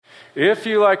If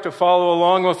you like to follow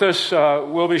along with us,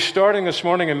 we'll be starting this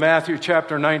morning in Matthew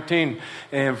chapter 19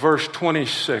 and verse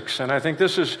 26. And I think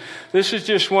this is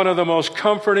just one of the most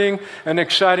comforting and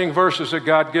exciting verses that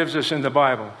God gives us in the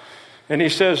Bible. And he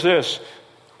says this,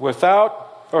 with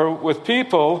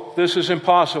people, this is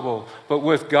impossible, but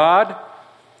with God,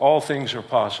 all things are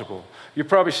possible. You've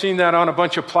probably seen that on a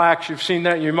bunch of plaques. You've seen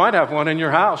that. You might have one in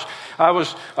your house. I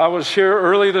was here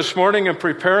early this morning and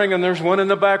preparing, and there's one in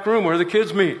the back room where the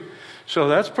kids meet. So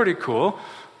that's pretty cool.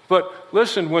 But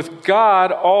listen, with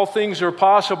God, all things are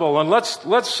possible. And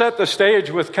let's set the stage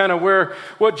with kind of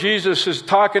what Jesus is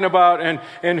talking about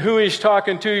and who he's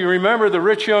talking to. You remember the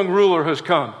rich young ruler has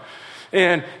come.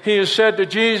 And he has said to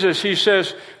Jesus, he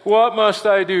says, what must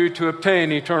I do to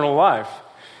obtain eternal life?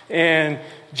 And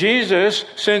Jesus,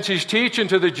 since he's teaching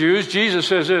to the Jews, Jesus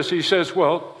says this. He says,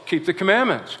 well, keep the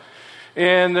commandments.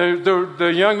 And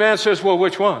the young man says, well,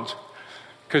 which ones?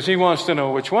 Because he wants to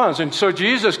know which ones. And so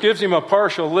Jesus gives him a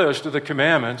partial list of the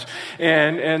commandments.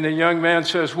 And the young man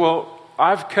says, well,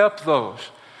 I've kept those.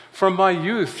 From my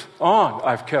youth on,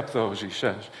 I've kept those, he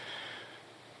says.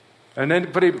 And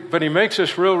then, but he makes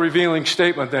this real revealing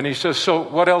statement then. He says, so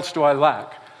what else do I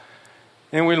lack?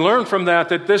 And we learn from that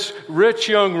this rich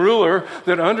young ruler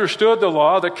that understood the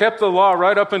law, that kept the law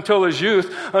right up until his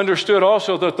youth, understood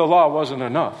also that the law wasn't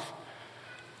enough.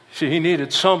 See, he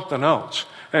needed something else.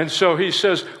 And so he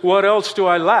says, what else do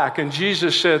I lack? And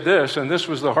Jesus said this, and this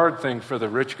was the hard thing for the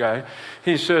rich guy.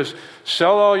 He says,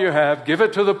 sell all you have, give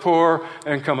it to the poor,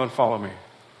 and come and follow me.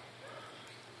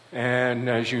 And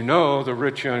as you know, the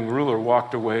rich young ruler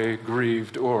walked away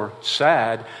grieved or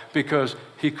sad because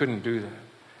he couldn't do that.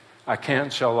 I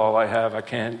can't sell all I have. I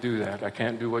can't do that. I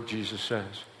can't do what Jesus says.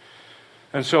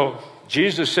 And so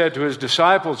Jesus said to his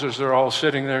disciples as they're all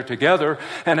sitting there together,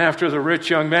 and after the rich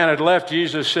young man had left,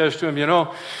 Jesus says to him, you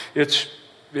know, it's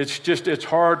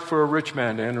hard for a rich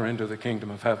man to enter into the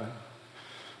kingdom of heaven.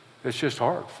 It's just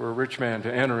hard for a rich man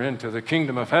to enter into the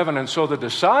kingdom of heaven. And so the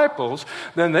disciples,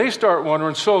 then they start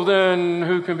wondering, so then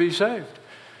who can be saved?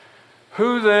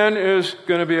 Who then is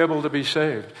going to be able to be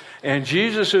saved? And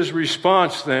Jesus'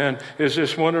 response then is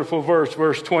this wonderful verse,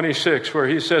 verse 26, where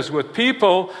he says, with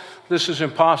people, this is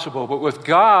impossible, but with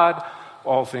God,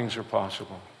 all things are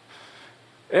possible.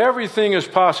 Everything is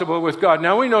possible with God.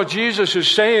 Now we know Jesus is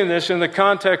saying this in the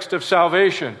context of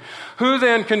salvation. Who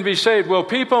then can be saved? Well,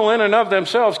 people in and of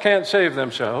themselves can't save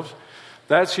themselves.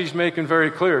 That's he's making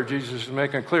very clear. Jesus is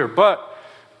making clear. But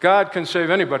God can save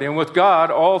anybody. And with God,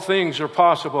 all things are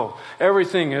possible.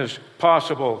 Everything is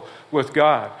possible with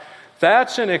God.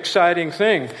 That's an exciting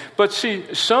thing. But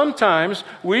see, sometimes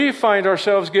we find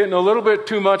ourselves getting a little bit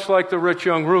too much like the rich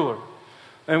young ruler.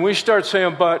 And we start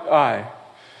saying, but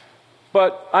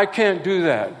I can't do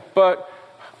that. But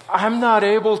I'm not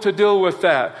able to deal with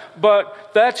that.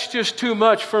 But that's just too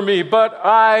much for me. But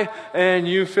and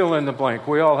you fill in the blank.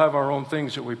 We all have our own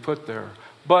things that we put there.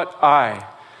 But I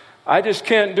just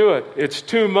can't do it. It's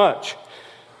too much.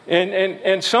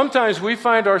 And sometimes we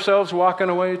find ourselves walking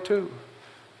away too.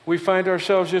 We find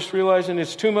ourselves just realizing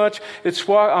it's too much.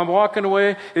 I'm walking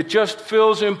away. It just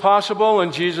feels impossible.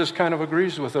 And Jesus kind of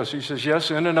agrees with us. He says, yes,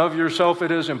 in and of yourself,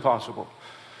 it is impossible.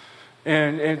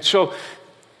 And so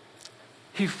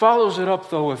he follows it up,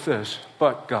 though, with this,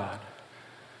 but God.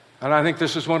 And I think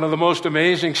this is one of the most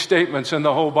amazing statements in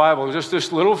the whole Bible. Just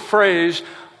this little phrase,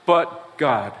 but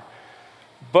God.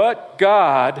 But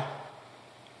God.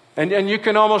 And you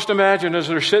can almost imagine as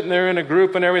they're sitting there in a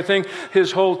group and everything,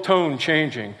 his whole tone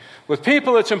changing. With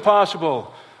people, it's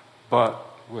impossible, but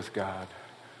with God.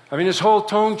 I mean, his whole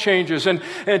tone changes,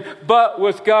 but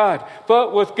with God,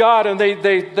 and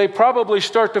they probably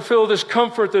start to feel this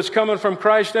comfort that's coming from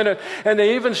Christ in it, and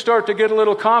they even start to get a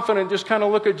little confident. Just kind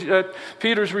of look at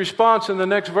Peter's response in the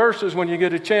next verses when you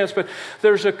get a chance. But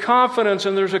there's a confidence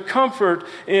and there's a comfort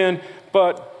in,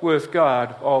 but with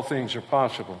God, all things are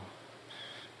possible.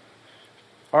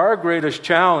 Our greatest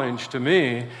challenge to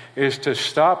me is to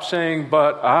stop saying,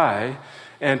 but I,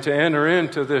 and to enter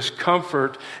into this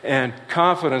comfort and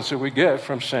confidence that we get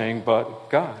from saying, but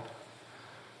God.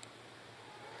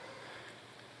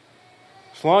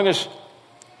 As long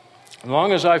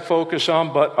as I focus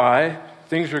on but I,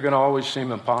 things are going to always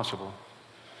seem impossible.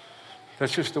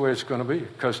 That's just the way it's going to be.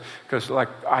 Because like,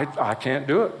 I can't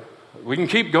do it. We can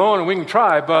keep going and we can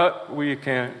try, but we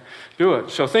can't do it.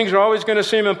 So things are always going to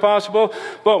seem impossible.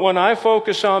 But when I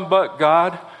focus on but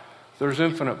God, there's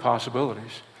infinite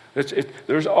possibilities.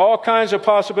 There's all kinds of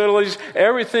possibilities.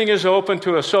 Everything is open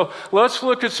to us. So let's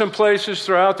look at some places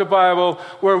throughout the Bible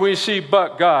where we see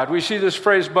but God. We see this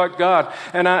phrase, but God.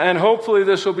 And hopefully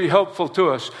this will be helpful to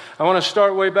us. I want to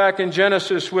start way back in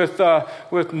Genesis with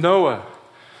Noah.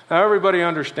 Now, everybody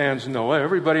understands Noah.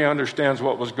 Everybody understands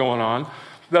what was going on.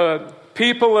 The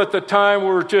people at the time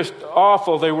were just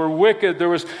awful. They were wicked. There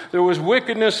was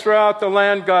wickedness throughout the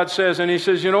land, God says. And he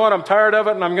says, you know what? I'm tired of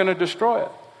it, and I'm going to destroy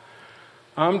it.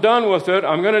 I'm done with it.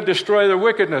 I'm going to destroy the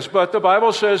wickedness. But the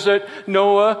Bible says that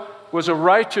Noah was a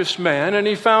righteous man, and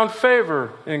he found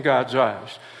favor in God's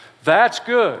eyes. That's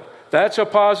good. That's a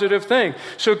positive thing.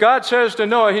 So God says to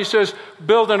Noah, he says,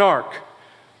 build an ark.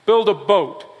 Build a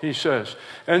boat, he says.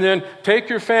 And then take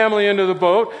your family into the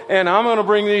boat, and I'm going to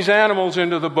bring these animals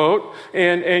into the boat,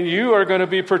 and you are going to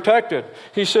be protected.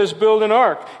 He says, build an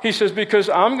ark. He says, because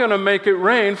I'm going to make it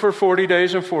rain for 40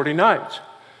 days and 40 nights.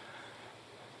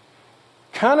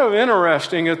 Kind of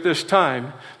interesting at this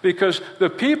time, because the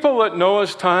people at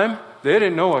Noah's time, they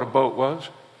didn't know what a boat was.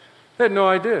 They had no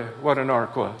idea what an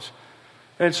ark was.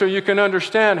 And so you can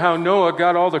understand how Noah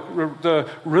got all the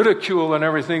ridicule and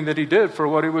everything that he did for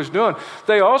what he was doing.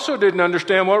 They also didn't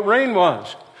understand what rain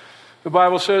was. The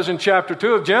Bible says in chapter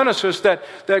 2 of Genesis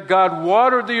that God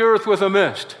watered the earth with a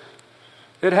mist.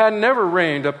 It had never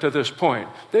rained up to this point.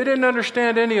 They didn't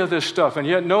understand any of this stuff. And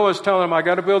yet Noah's telling them, I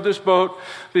got to build this boat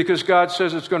because God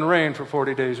says it's going to rain for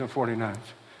 40 days and 40 nights.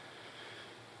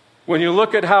 When you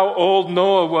look at how old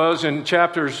Noah was in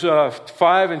chapters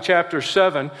 5 and chapter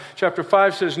 7, chapter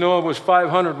 5 says Noah was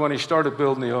 500 when he started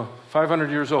building the ark, 500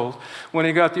 years old. When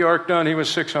he got the ark done, he was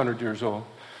 600 years old.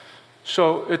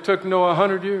 So it took Noah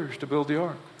 100 years to build the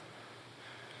ark.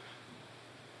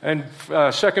 And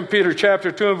 2 Peter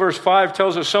chapter 2 and verse 5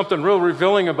 tells us something real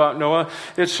revealing about Noah.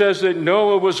 It says that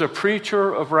Noah was a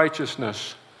preacher of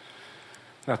righteousness.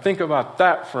 Now think about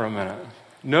that for a minute.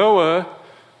 Noah,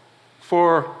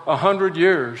 for 100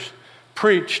 years,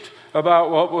 preached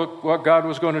about what God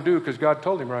was going to do because God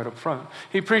told him right up front.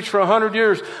 He preached for 100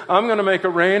 years, I'm going to make it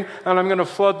rain and I'm going to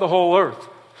flood the whole earth.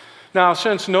 Now,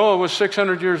 since Noah was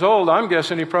 600 years old, I'm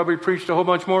guessing he probably preached a whole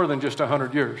bunch more than just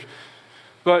 100 years.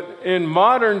 But in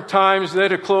modern times,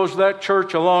 they'd have closed that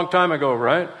church a long time ago,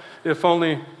 right? If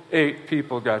only 8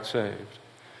 people got saved.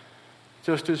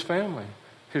 Just his family.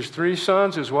 His 3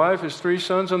 sons, his wife, his 3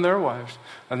 sons and their wives.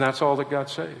 And that's all that got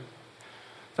saved.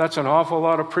 That's an awful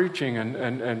lot of preaching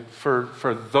and for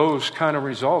those kind of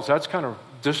results. That's kind of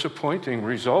disappointing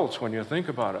results when you think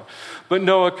about it. But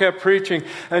Noah kept preaching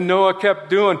and Noah kept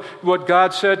doing what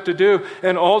God said to do.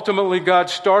 And ultimately God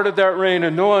started that rain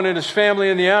and Noah and his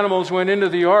family and the animals went into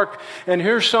the ark. And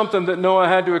here's something that Noah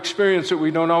had to experience that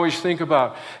we don't always think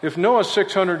about. If Noah's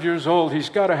 600 years old, he's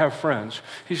got to have friends.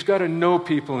 He's got to know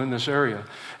people in this area.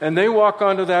 And they walk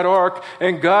onto that ark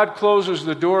and God closes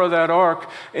the door of that ark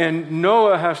and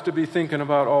Noah has to be thinking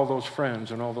about all those friends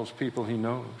and all those people he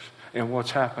knows and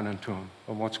what's happening to him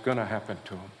and what's going to happen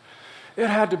to him. It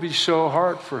had to be so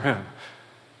hard for him.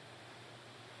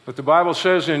 But the Bible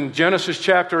says in Genesis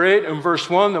chapter 8 and verse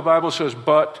 1, the Bible says,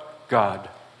 but God.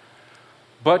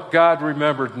 But God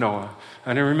remembered Noah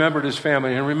and he remembered his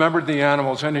family and remembered the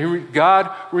animals and God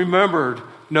remembered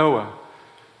Noah.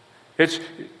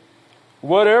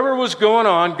 Whatever was going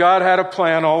on, God had a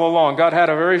plan all along. God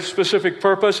had a very specific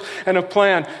purpose and a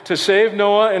plan to save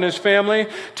Noah and his family,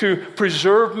 to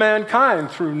preserve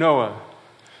mankind through Noah,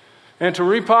 and to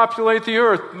repopulate the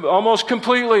earth almost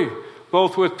completely,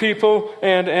 both with people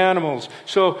and animals.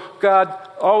 So God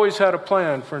always had a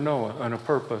plan for Noah and a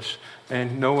purpose,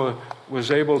 and Noah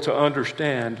was able to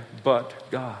understand,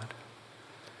 but God.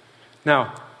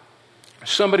 Now,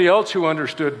 somebody else who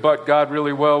understood but God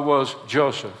really well was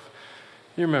Joseph.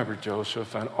 You remember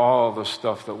Joseph and all the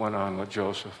stuff that went on with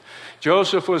Joseph.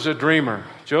 Joseph was a dreamer.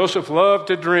 Joseph loved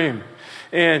to dream.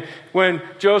 And when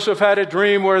Joseph had a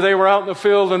dream where they were out in the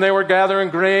field and they were gathering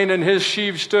grain and his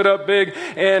sheaves stood up big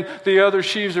and the other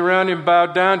sheaves around him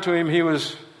bowed down to him, he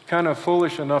was kind of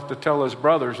foolish enough to tell his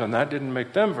brothers, and that didn't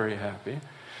make them very happy.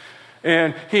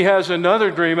 And he has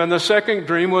another dream, and the second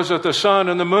dream was that the sun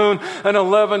and the moon and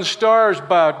 11 stars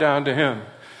bowed down to him,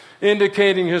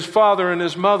 indicating his father and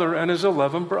his mother and his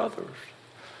 11 brothers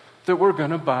that were going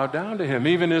to bow down to him.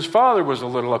 Even his father was a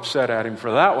little upset at him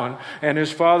for that one, and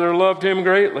his father loved him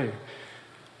greatly.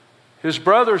 His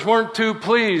brothers weren't too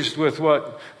pleased with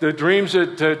what the dreams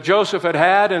that Joseph had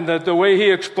had and the way he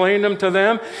explained them to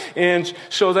them, and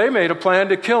so they made a plan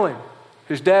to kill him.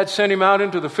 His dad sent him out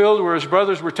into the field where his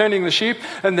brothers were tending the sheep,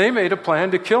 and they made a plan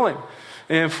to kill him.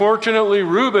 And fortunately,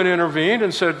 Reuben intervened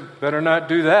and said, better not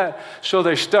do that. So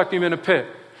they stuck him in a pit.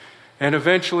 And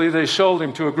eventually they sold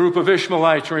him to a group of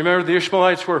Ishmaelites. Remember, the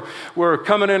Ishmaelites were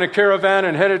coming in a caravan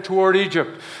and headed toward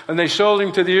Egypt. And they sold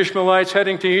him to the Ishmaelites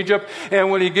heading to Egypt.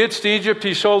 And when he gets to Egypt,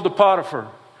 he's sold to Potiphar.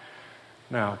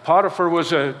 Now, Potiphar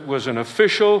was an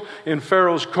official in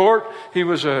Pharaoh's court. He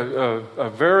was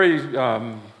a very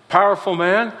powerful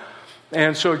man.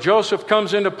 And so Joseph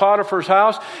comes into Potiphar's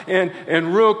house,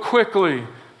 and real quickly,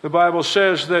 the Bible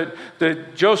says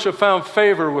that Joseph found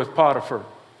favor with Potiphar.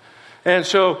 And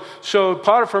so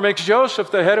Potiphar makes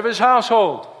Joseph the head of his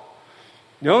household.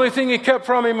 The only thing he kept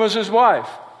from him was his wife.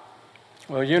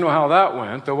 Well, you know how that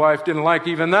went. The wife didn't like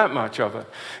even that much of it.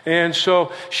 And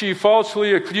so she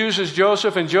falsely accuses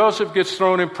Joseph, and Joseph gets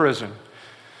thrown in prison.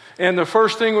 And the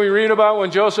first thing we read about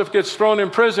when Joseph gets thrown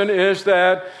in prison is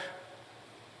that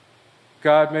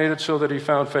God made it so that he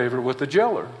found favor with the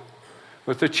jailer,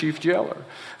 with the chief jailer.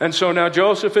 And so now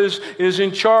Joseph is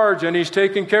in charge, and he's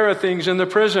taking care of things in the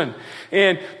prison.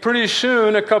 And pretty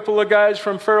soon, a couple of guys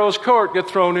from Pharaoh's court get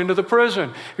thrown into the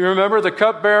prison. You remember the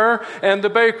cupbearer and the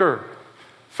baker.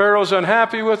 Pharaoh's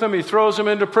unhappy with them. He throws them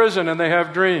into prison, and they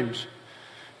have dreams.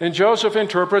 And Joseph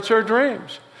interprets their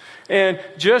dreams. And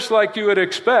just like you would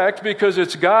expect, because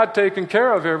it's God taking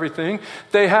care of everything,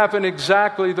 they happen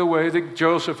exactly the way that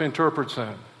Joseph interprets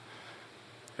them.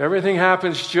 Everything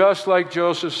happens just like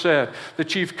Joseph said. The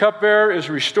chief cupbearer is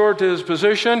restored to his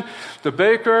position. The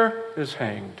baker is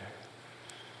hanged.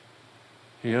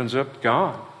 He ends up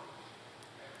gone.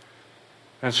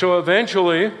 And so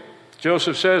eventually,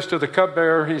 Joseph says to the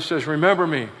cupbearer, he says, remember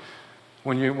me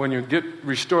when you get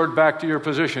restored back to your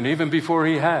position, even before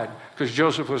he had, because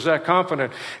Joseph was that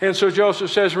confident. And so Joseph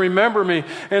says, remember me.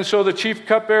 And so the chief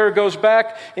cupbearer goes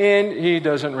back, and he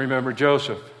doesn't remember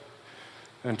Joseph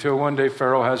until one day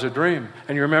Pharaoh has a dream.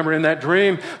 And you remember in that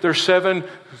dream, there's 7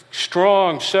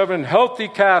 strong, 7 healthy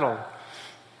cattle.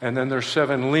 And then there's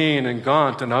 7 lean and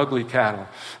gaunt and ugly cattle.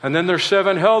 And then there's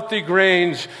 7 healthy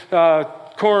grains,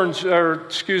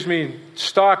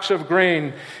 stalks of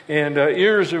grain and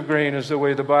ears of grain is the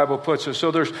way the Bible puts it.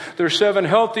 So there's 7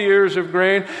 healthy ears of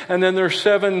grain, and then there's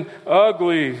 7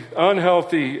 ugly,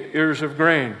 unhealthy ears of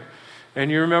grain.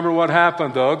 And you remember what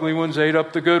happened. The ugly ones ate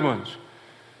up the good ones.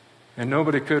 And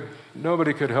nobody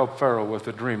could help Pharaoh with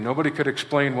the dream. Nobody could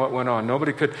explain what went on.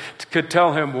 Nobody could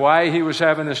tell him why he was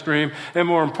having this dream, and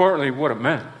more importantly, what it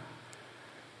meant.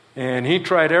 And he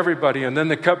tried everybody, and then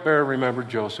the cupbearer remembered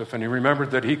Joseph, and he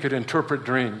remembered that he could interpret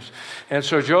dreams. And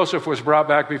so Joseph was brought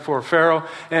back before Pharaoh,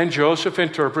 and Joseph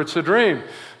interprets the dream.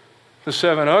 The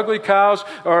 7 ugly cows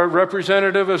are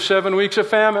representative of 7 weeks of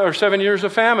famine, or 7 years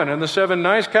of famine, and the 7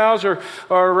 nice cows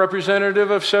are representative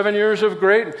of 7 years of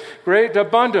great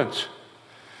abundance.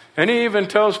 And he even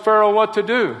tells Pharaoh what to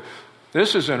do.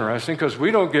 This is interesting because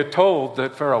we don't get told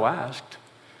that Pharaoh asked.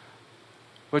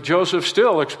 But Joseph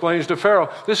still explains to Pharaoh,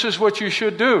 this is what you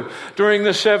should do. During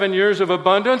the 7 years of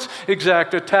abundance,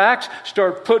 exact a tax,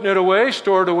 start putting it away,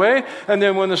 store it away, and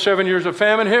then when the 7 years of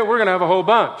famine hit, we're going to have a whole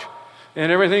bunch. And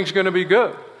everything's going to be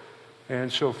good. And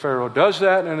so Pharaoh does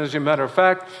that, and as a matter of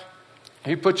fact,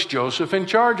 he puts Joseph in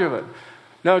charge of it.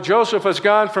 Now Joseph has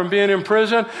gone from being in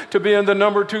prison to being the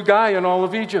number 2 guy in all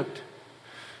of Egypt.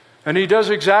 And he does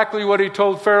exactly what he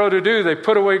told Pharaoh to do. They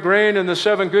put away grain in the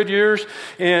 7 good years.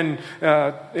 And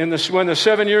when the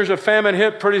 7 years of famine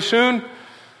hit, pretty soon,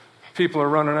 people are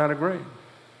running out of grain.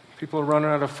 People are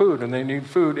running out of food, and they need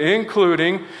food,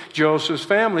 including Joseph's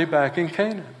family back in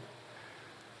Canaan.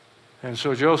 And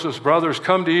so Joseph's brothers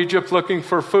come to Egypt looking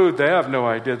for food. They have no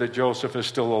idea that Joseph is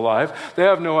still alive. They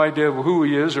have no idea who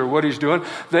he is or what he's doing.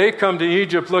 They come to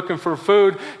Egypt looking for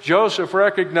food. Joseph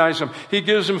recognizes them. He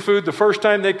gives them food the first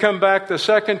time. They come back the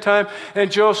second time,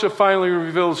 and Joseph finally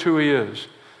reveals who he is.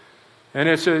 And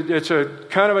it's a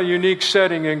kind of a unique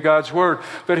setting in God's Word.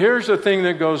 But here's the thing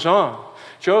that goes on.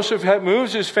 Joseph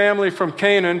moves his family from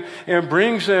Canaan and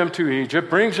brings them to Egypt,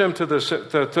 brings them to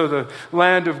the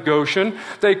land of Goshen.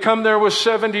 They come there with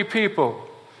 70 people.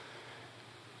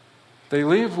 They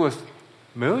leave with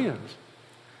millions.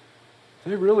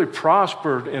 They really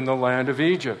prospered in the land of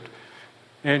Egypt.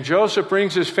 And Joseph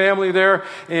brings his family there,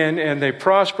 and they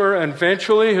prosper, and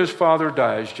eventually his father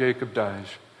dies. Jacob dies.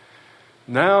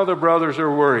 Now the brothers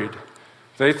are worried.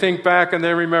 They think back and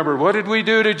they remember, what did we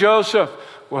do to Joseph?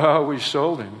 Well, we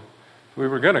sold him. We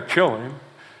were going to kill him,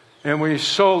 and we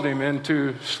sold him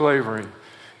into slavery.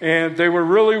 And they were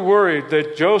really worried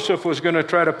that Joseph was going to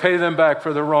try to pay them back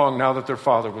for the wrong now that their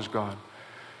father was gone.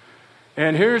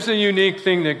 And here's the unique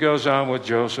thing that goes on with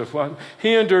Joseph.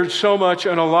 He endured so much,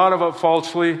 and a lot of it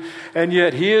falsely, and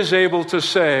yet he is able to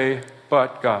say,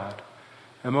 but God.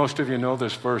 And most of you know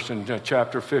this verse in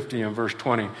chapter 50 and verse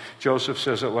 20. Joseph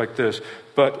says it like this,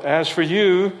 but as for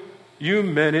you, you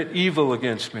meant it evil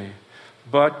against me,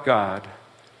 but God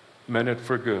meant it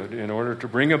for good in order to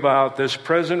bring about this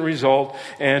present result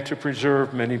and to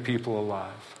preserve many people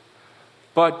alive.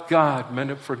 But God meant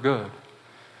it for good.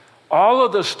 All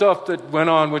of the stuff that went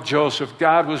on with Joseph,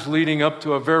 God was leading up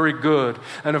to a very good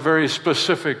and a very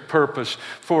specific purpose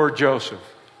for Joseph.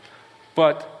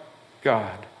 But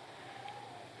God.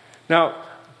 Now,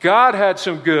 God had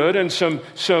some good, and some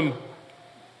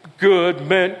good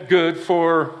meant good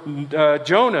for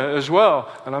Jonah as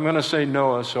well. And I'm going to say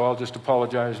Noah, so I'll just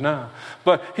apologize now.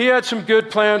 But he had some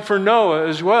good plan for Noah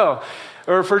as well.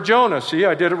 Or for Jonah. See,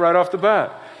 I did it right off the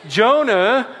bat.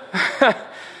 Jonah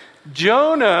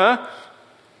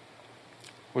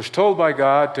was told by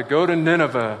God to go to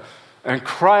Nineveh and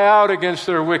cry out against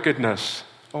their wickedness.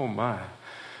 Oh my.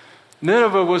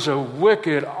 Nineveh was a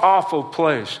wicked, awful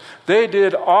place. They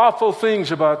did awful things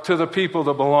to the people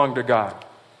that belonged to God.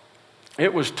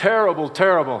 It was terrible,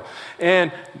 terrible.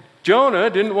 And Jonah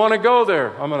didn't want to go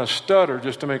there. I'm going to stutter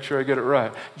just to make sure I get it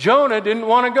right. Jonah didn't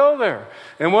want to go there.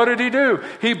 And what did he do?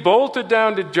 He bolted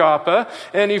down to Joppa,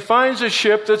 and he finds a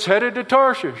ship that's headed to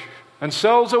Tarshish and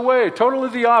sails away, totally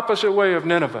the opposite way of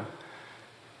Nineveh.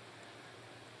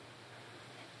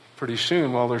 Pretty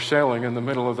soon, while they're sailing in the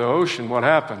middle of the ocean, what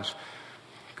happens?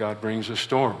 God brings a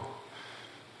storm.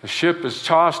 The ship is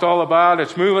tossed all about,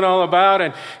 it's moving all about,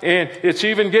 and it's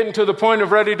even getting to the point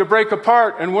of ready to break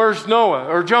apart. And where's Noah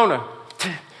or Jonah?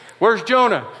 Where's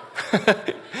Jonah?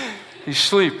 He's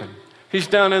sleeping. He's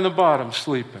down in the bottom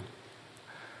sleeping.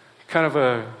 Kind of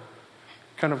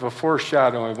a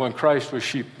foreshadowing when Christ was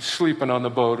sleeping on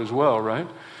the boat as well, right?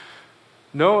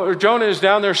 Jonah is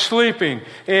down there sleeping.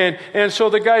 And so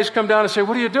the guys come down and say,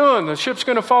 "What are you doing? The ship's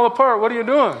going to fall apart. What are you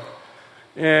doing?"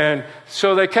 And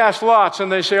so they cast lots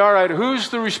and they say, "All right,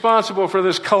 who's the responsible for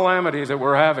this calamity that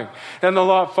we're having?" And the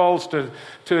lot falls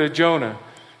to Jonah.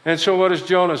 And so what does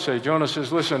Jonah say? Jonah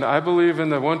says, "Listen, I believe in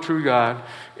the one true God,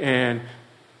 and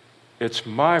it's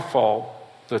my fault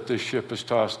that this ship is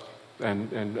tossed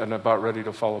and about ready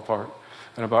to fall apart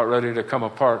and about ready to come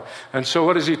apart." And so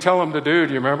what does he tell them to do?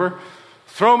 Do you remember?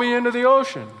 Throw me into the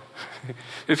ocean.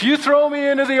 If you throw me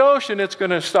into the ocean, it's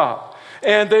going to stop.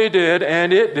 And they did,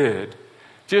 and it did.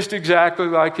 Just exactly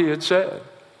like he had said.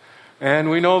 And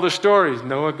we know the story.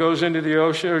 Noah goes into the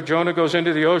ocean, or Jonah goes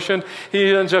into the ocean.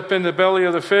 He ends up in the belly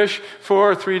of the fish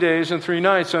for 3 days and 3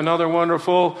 nights. Another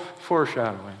wonderful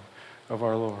foreshadowing of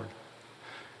our Lord.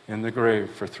 In the grave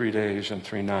for 3 days and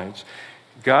 3 nights.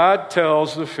 God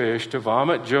tells the fish to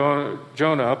vomit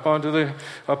Jonah up onto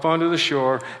the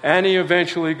shore, and he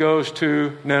eventually goes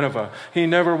to Nineveh. He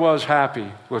never was happy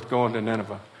with going to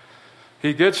Nineveh.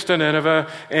 He gets to Nineveh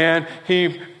and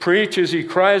he preaches, he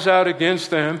cries out against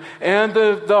them, and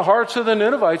the hearts of the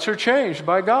Ninevites are changed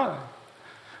by God.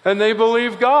 And they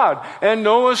believe God. And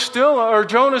Jonah's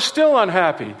still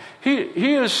unhappy.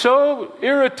 He is so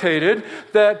irritated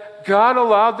that God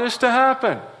allowed this to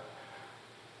happen.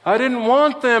 I didn't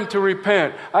want them to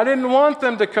repent. I didn't want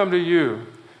them to come to you,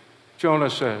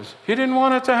 Jonah says. He didn't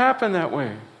want it to happen that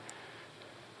way.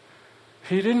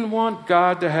 He didn't want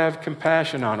God to have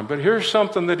compassion on him. But here's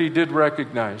something that he did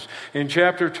recognize. In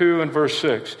chapter 2 and verse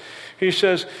 6, he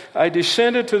says, "I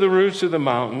descended to the roots of the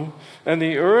mountain, and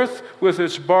the earth with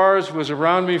its bars was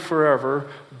around me forever.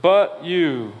 But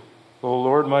you, O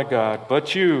Lord my God,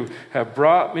 but you have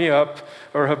brought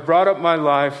up my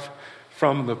life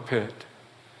from the pit."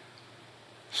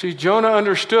 See, Jonah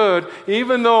understood,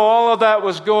 even though all of that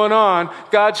was going on,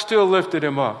 God still lifted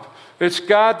him up. It's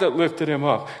God that lifted him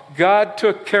up. God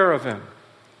took care of him.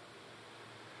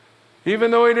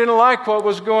 Even though he didn't like what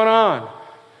was going on,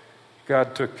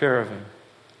 God took care of him.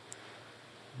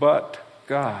 But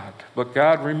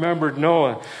God remembered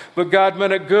Noah. But God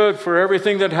meant it good for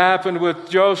everything that happened with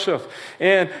Joseph.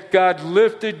 And God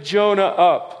lifted Jonah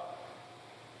up,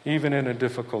 even in a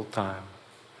difficult time.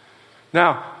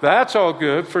 Now, that's all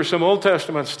good for some Old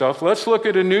Testament stuff. Let's look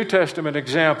at a New Testament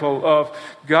example of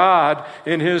God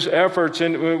in his efforts,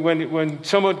 and when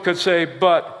someone could say,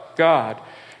 "But God."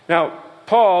 Now,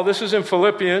 Paul, this is in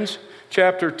Philippians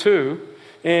chapter 2,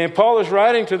 and Paul is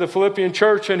writing to the Philippian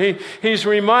church, and he's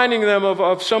reminding them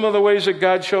of some of the ways that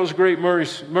God shows great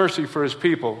mercy for his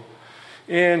people.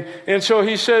 And so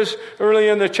he says, early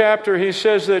in the chapter, he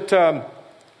says that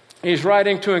he's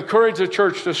writing to encourage the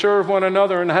church to serve one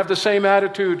another and have the same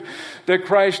attitude that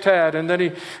Christ had. And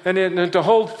then to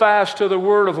hold fast to the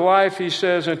word of life, he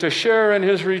says, and to share in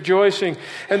his rejoicing.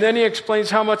 And then he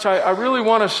explains how much I really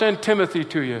want to send Timothy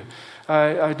to you.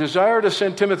 I desire to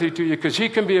send Timothy to you because he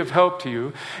can be of help to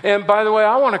you. And by the way,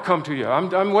 I want to come to you.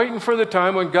 I'm waiting for the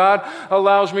time when God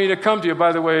allows me to come to you.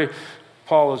 By the way,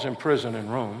 Paul is in prison in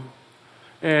Rome.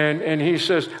 And he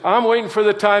says, I'm waiting for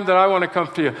the time that I want to come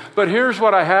to you. But here's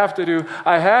what I have to do.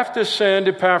 I have to send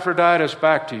Epaphroditus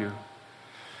back to you.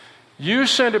 You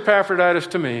send Epaphroditus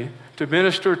to me, to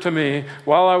minister to me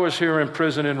while I was here in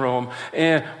prison in Rome.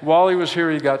 And while he was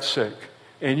here, he got sick.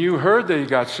 And you heard that he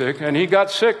got sick, and he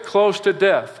got sick close to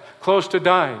death, close to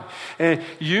dying. And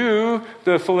you,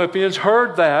 the Philippians,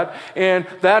 heard that, and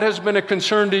that has been a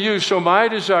concern to you. So my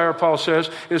desire, Paul says,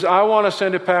 is I want to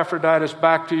send Epaphroditus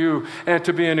back to you and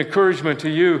to be an encouragement to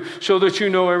you so that you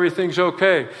know everything's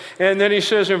okay. And then he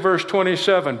says in verse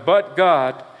 27, but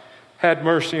God had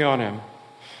mercy on him,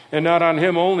 and not on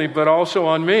him only, but also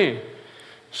on me,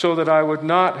 so that I would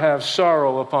not have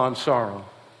sorrow upon sorrow.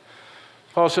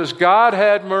 Paul says, God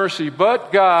had mercy,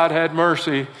 but God had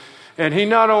mercy. And he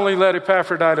not only let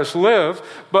Epaphroditus live,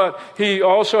 but he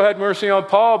also had mercy on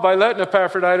Paul by letting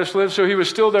Epaphroditus live, so he was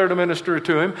still there to minister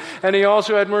to him. And he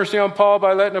also had mercy on Paul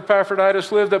by letting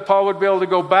Epaphroditus live, that Paul would be able to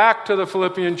go back to the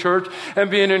Philippian church and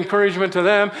be an encouragement to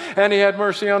them. And he had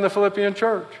mercy on the Philippian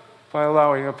church by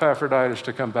allowing Epaphroditus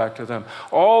to come back to them.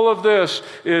 All of this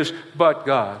is but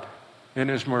God in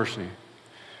his mercy.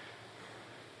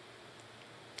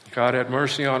 God had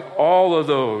mercy on all of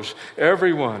those,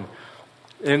 everyone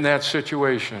in that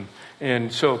situation.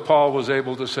 And so Paul was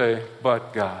able to say,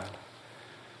 but God.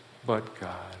 But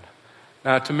God.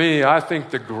 Now to me, I think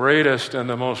the greatest and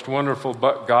the most wonderful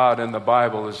but God in the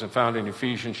Bible is found in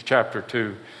Ephesians chapter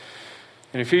 2.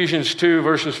 In Ephesians 2,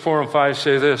 verses 4 and 5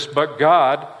 say this, but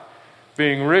God,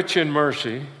 being rich in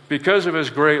mercy, because of his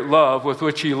great love with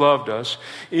which he loved us,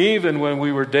 even when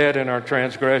we were dead in our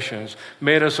transgressions,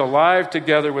 made us alive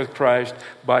together with Christ.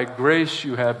 By grace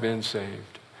you have been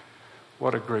saved.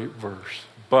 What a great verse.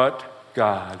 But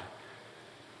God,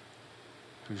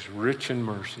 who's rich in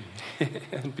mercy,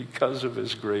 and because of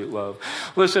his great love.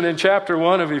 Listen, in chapter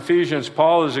 1 of Ephesians,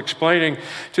 Paul is explaining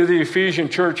to the Ephesian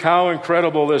church how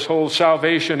incredible this whole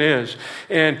salvation is,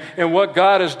 and what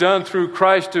God has done through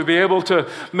Christ to be able to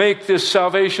make this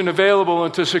salvation available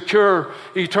and to secure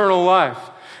eternal life.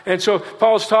 And so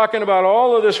Paul's talking about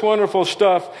all of this wonderful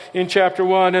stuff in chapter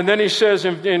 1. And then he says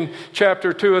in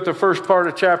chapter 2, at the first part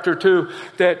of chapter 2,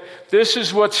 that this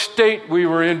is what state we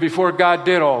were in before God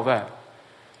did all that.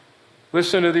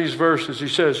 Listen to these verses. He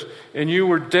says, and you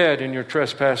were dead in your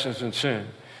trespasses and sin,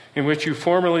 in which you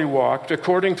formerly walked,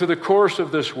 according to the course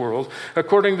of this world,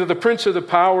 according to the prince of the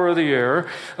power of the air,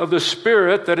 of the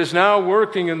spirit that is now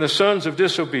working in the sons of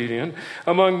disobedience.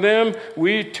 Among them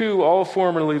we too all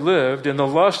formerly lived in the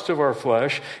lust of our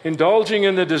flesh, indulging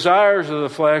in the desires of the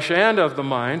flesh and of the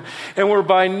mind, and were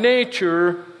by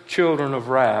nature children of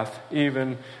wrath,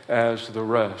 even as the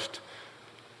rest.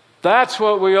 That's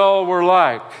what we all were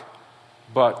like.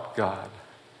 But God.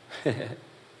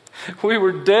 We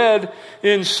were dead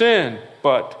in sin,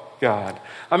 but God.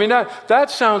 I mean, that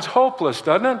sounds hopeless,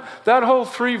 doesn't it? That whole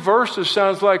 3 verses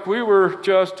sounds like we were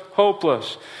just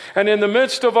hopeless. And in the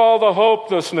midst of all the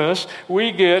hopelessness,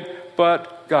 we get,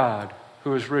 but God,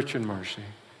 who is rich in mercy.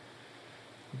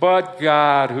 But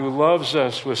God, who loves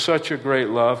us with such a great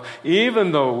love,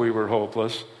 even though we were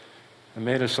hopeless, and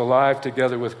made us alive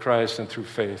together with Christ, and through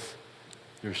faith,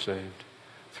 you're saved.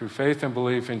 Through faith and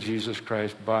belief in Jesus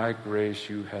Christ, by grace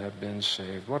you have been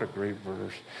saved. What a great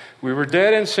verse. We were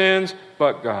dead in sins,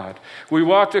 but God. We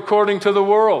walked according to the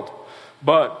world,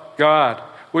 but God.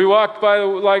 We walked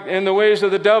in the ways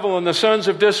of the devil and the sons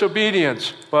of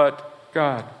disobedience, but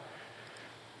God.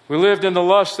 We lived in the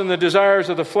lust and the desires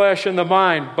of the flesh and the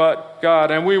mind, but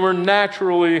God. And we were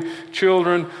naturally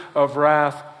children of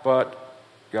wrath, but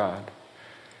God.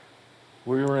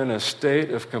 We were in a state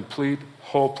of complete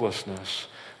hopelessness.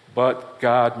 But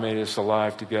God made us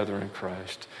alive together in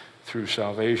Christ through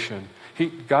salvation.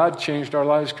 God changed our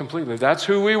lives completely. That's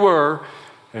who we were.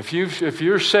 If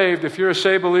you're saved, if you're a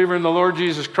saved believer in the Lord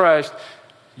Jesus Christ,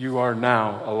 you are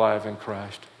now alive in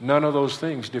Christ. None of those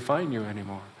things define you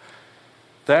anymore.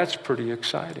 That's pretty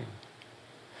exciting.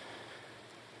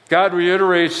 God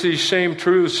reiterates these same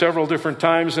truths several different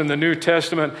times in the New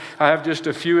Testament. I have just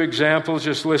a few examples.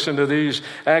 Just listen to these.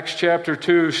 Acts chapter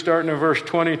 2, starting in verse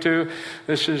 22.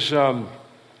 This is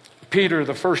Peter,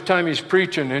 the first time he's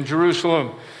preaching in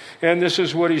Jerusalem. And this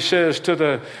is what he says to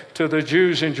the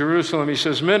Jews in Jerusalem. He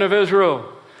says, men of Israel,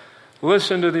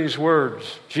 listen to these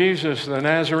words. Jesus the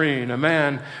Nazarene, a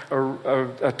man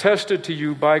attested to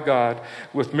you by God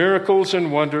with miracles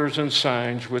and wonders and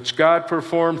signs, which God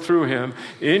performed through him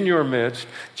in your midst,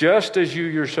 just as you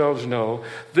yourselves know.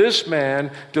 This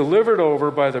man, delivered over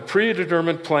by the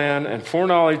predetermined plan and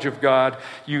foreknowledge of God,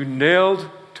 you nailed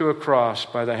to a cross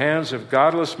by the hands of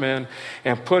godless men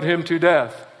and put him to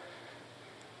death.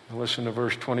 Now listen to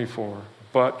verse 24.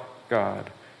 But God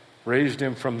raised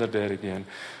him from the dead again,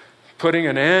 putting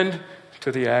an end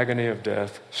to the agony of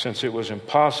death, since it was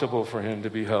impossible for him to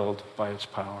be held by its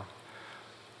power.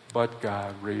 but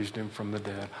God raised him from the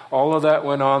dead. All of that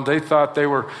went on. They thought they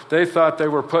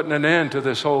were putting an end to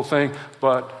this whole thing,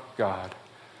 but God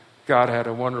had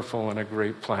a wonderful and a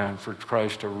great plan for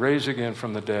Christ to rise again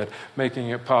from the dead, making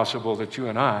it possible that you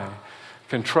and I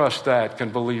can trust that, can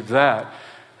believe that,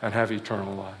 and have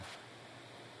eternal life.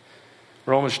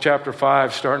 Romans chapter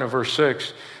 5, starting at verse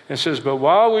 6, it says, "But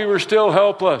while we were still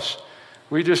helpless,"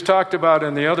 we just talked about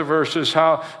in the other verses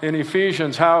how in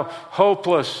Ephesians how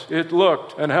hopeless it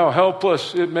looked and how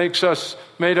helpless it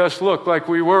made us look like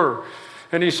we were.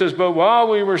 And he says, "But while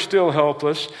we were still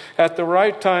helpless, at the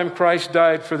right time Christ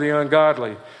died for the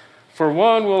ungodly. For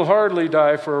one will hardly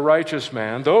die for a righteous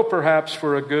man, though perhaps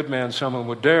for a good man someone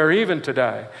would dare even to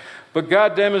die. But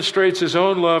God demonstrates his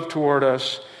own love toward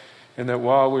us, in that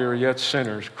while we were yet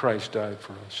sinners, Christ died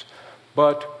for us."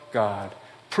 But God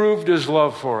proved his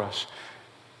love for us,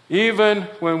 even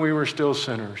when we were still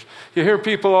sinners. You hear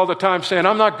people all the time saying,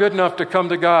 "I'm not good enough to come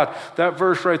to God." That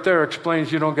verse right there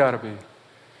explains you don't got to be.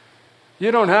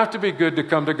 You don't have to be good to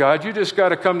come to God. You just got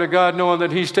to come to God knowing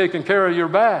that he's taking care of your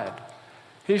bad.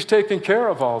 He's taking care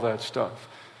of all that stuff.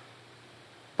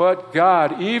 But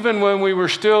God, even when we were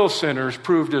still sinners,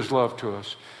 proved his love to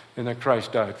us in that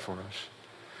Christ died for us.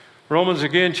 Romans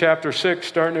again, chapter 6,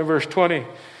 starting at verse 20,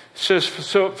 says,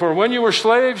 "For when you were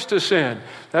slaves to sin,"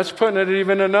 that's putting it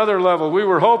even another level. We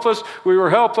were hopeless, we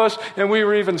were helpless, and we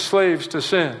were even slaves to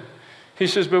sin. He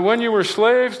says, "But when you were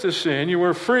slaves to sin, you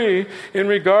were free in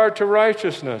regard to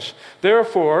righteousness.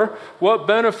 Therefore, what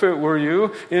benefit were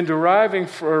you then deriving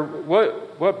from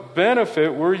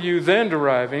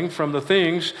the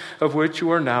things of which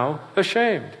you are now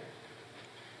ashamed?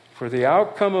 For the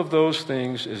outcome of those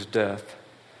things is death.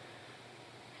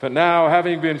 But now,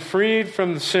 having been freed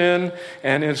from sin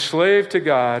and enslaved to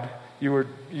God,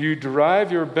 you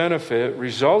derive your benefit,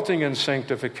 resulting in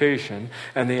sanctification,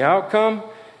 and the outcome,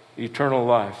 eternal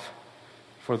life.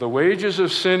 For the wages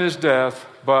of sin is death,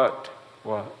 but"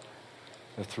 what?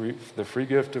 The free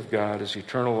gift of God is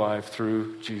eternal life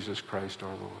through Jesus Christ our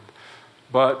Lord.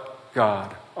 But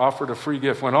God offered a free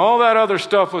gift when all that other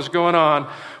stuff was going on.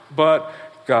 But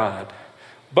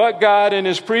God, in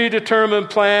his predetermined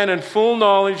plan and full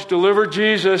knowledge, delivered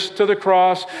Jesus to the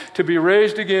cross to be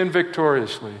raised again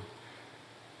victoriously.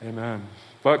 Amen.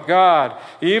 But God,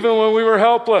 even when we were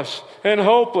helpless and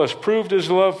hopeless, proved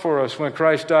his love for us when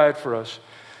Christ died for us.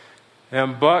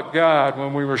 And but God,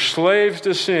 when we were slaves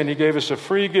to sin, he gave us a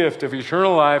free gift of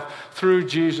eternal life through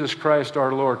Jesus Christ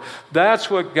our Lord.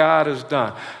 That's what God has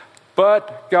done.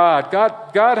 But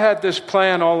God had this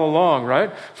plan all along, right?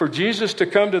 For Jesus to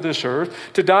come to this earth,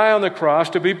 to die on the cross,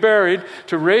 to be buried,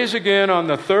 to rise again on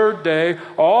the third day,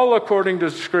 all according to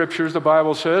the Scriptures, the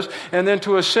Bible says, and then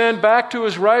to ascend back to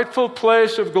his rightful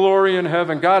place of glory in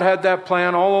heaven. God had that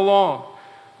plan all along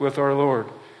with our Lord.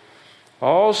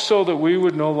 Also that we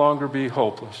would no longer be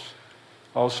hopeless.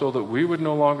 Also that we would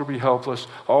no longer be helpless.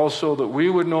 Also that we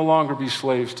would no longer be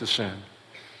slaves to sin.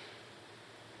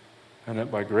 And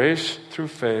that by grace, through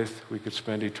faith, we could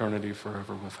spend eternity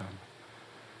forever with him.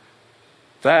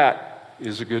 That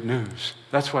is the good news.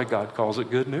 That's why God calls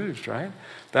it good news, right?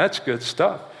 That's good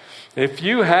stuff. If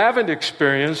you haven't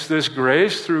experienced this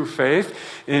grace through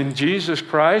faith in Jesus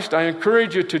Christ, I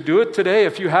encourage you to do it today.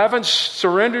 If you haven't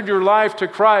surrendered your life to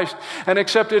Christ and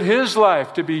accepted his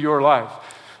life to be your life,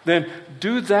 then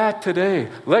do that today.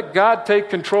 Let God take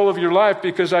control of your life,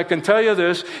 because I can tell you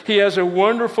this, he has a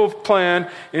wonderful plan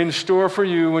in store for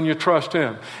you when you trust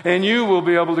him. And you will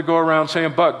be able to go around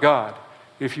saying, "But God,"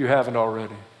 if you haven't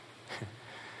already.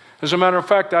 As a matter of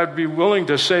fact, I'd be willing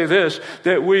to say this,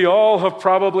 that we all have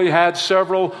probably had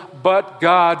several "but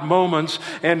God" moments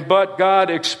and "but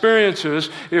God" experiences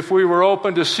if we were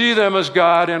open to see them as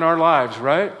God in our lives,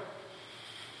 right?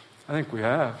 I think we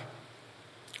have.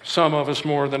 Some of us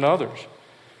more than others.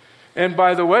 And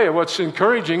by the way, what's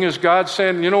encouraging is God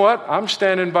saying, "You know what? I'm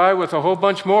standing by with a whole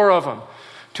bunch more of them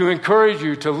to encourage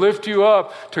you, to lift you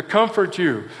up, to comfort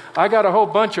you. I got a whole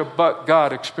bunch of "but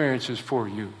God" experiences for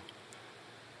you."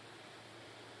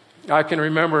 I can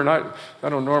remember, and I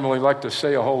don't normally like to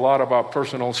say a whole lot about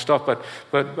personal stuff,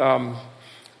 but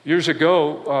years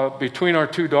ago, between our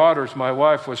two daughters, my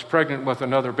wife was pregnant with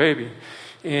another baby.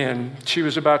 And she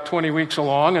was about 20 weeks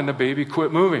along, and the baby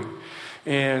quit moving.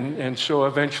 And so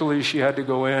eventually she had to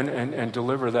go in and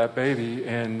deliver that baby.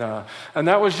 And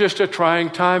that was just a trying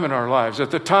time in our lives.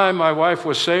 At the time my wife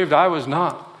was saved, I was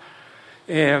not.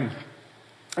 And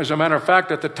as a matter of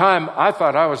fact, at the time, I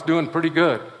thought I was doing pretty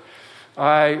good.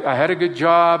 I had a good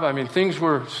job. I mean, things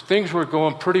were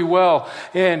going pretty well.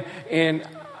 And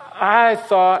I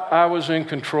thought I was in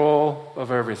control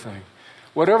of everything.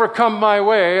 Whatever come my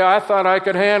way, I thought I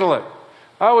could handle it.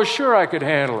 I was sure I could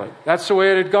handle it. That's the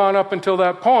way it had gone up until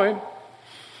that point.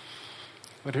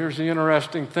 But here's the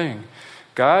interesting thing.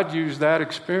 God used that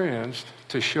experience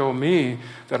to show me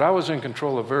that I was in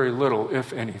control of very little,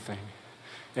 if anything.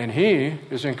 And He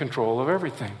is in control of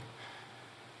everything.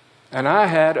 And I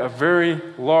had a very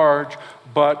large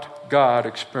but God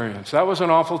experience. That was an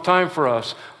awful time for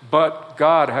us. But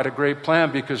God had a great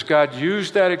plan, because God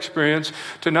used that experience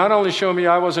to not only show me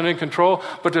I wasn't in control,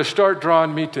 but to start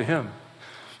drawing me to Him.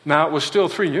 Now, it was still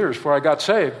 3 years before I got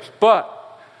saved, but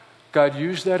God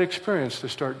used that experience to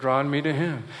start drawing me to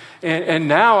Him. And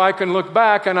now I can look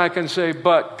back and I can say,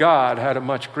 but God had a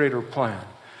much greater plan.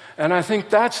 And I think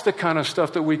that's the kind of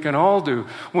stuff that we can all do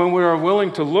when we are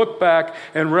willing to look back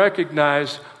and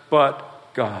recognize,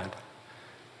 but God.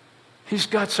 He's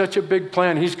got such a big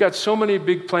plan. He's got so many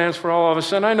big plans for all of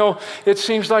us. And I know it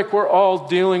seems like we're all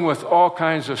dealing with all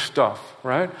kinds of stuff,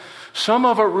 right? Some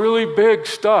of it really big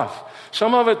stuff.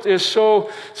 Some of it is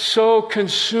so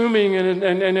consuming,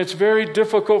 and it's very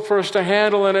difficult for us to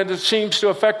handle, and it seems to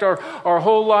affect our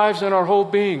whole lives and our whole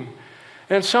being.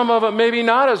 And some of it maybe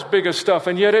not as big as stuff,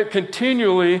 and yet it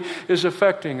continually is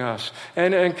affecting us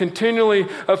and continually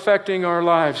affecting our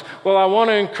lives. Well, I want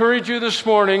to encourage you this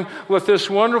morning with this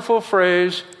wonderful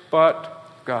phrase, but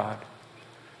God.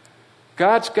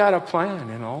 God's got a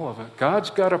plan in all of it. God's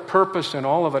got a purpose in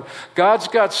all of it. God's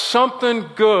got something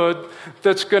good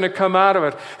that's going to come out of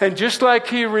it. And just like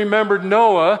He remembered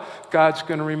Noah, God's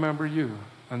going to remember you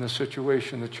and the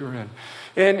situation that you're in.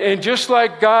 And just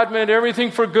like God meant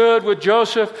everything for good with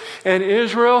Joseph and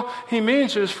Israel, He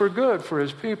means this for good for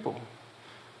His people.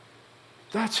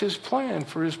 That's His plan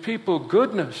for His people,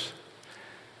 goodness.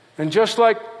 And just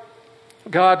like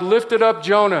God lifted up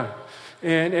Jonah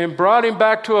and brought him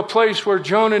back to a place where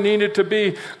Jonah needed to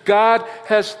be, God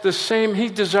has the same, He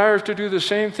desires to do the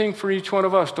same thing for each one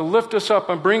of us, to lift us up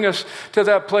and bring us to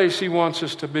that place He wants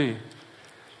us to be.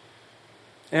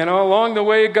 And along the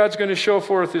way, God's going to show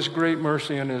forth His great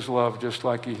mercy and His love, just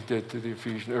like He did to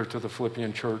the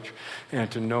Philippian church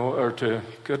and to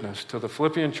the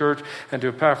Philippian church and to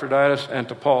Epaphroditus and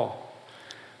to Paul.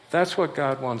 That's what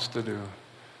God wants to do.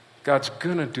 God's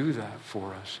going to do that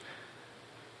for us.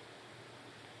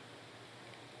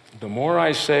 The more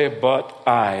I say, but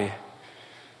I,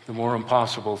 the more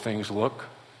impossible things look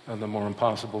and the more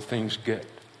impossible things get.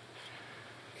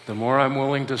 The more I'm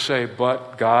willing to say,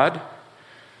 but God,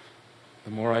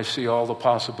 the more I see all the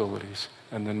possibilities,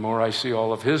 and the more I see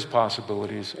all of His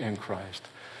possibilities in Christ.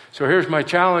 So here's my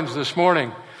challenge this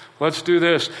morning. Let's do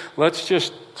this. Let's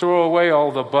just throw away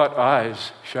all the but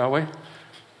I's, shall we?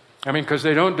 Because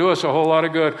they don't do us a whole lot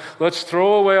of good. Let's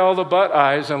throw away all the but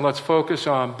I's and let's focus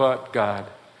on but God.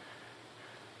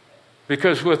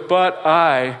 Because with but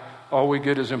I, all we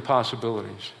get is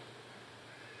impossibilities.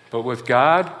 But with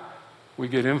God, we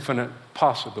get infinite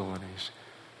possibilities.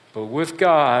 But with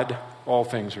God, all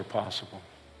things are possible.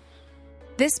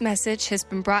 This message has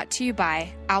been brought to you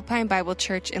by Alpine Bible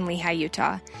Church in Lehi,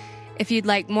 Utah. If you'd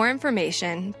like more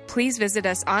information, please visit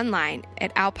us online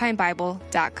at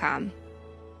alpinebible.com.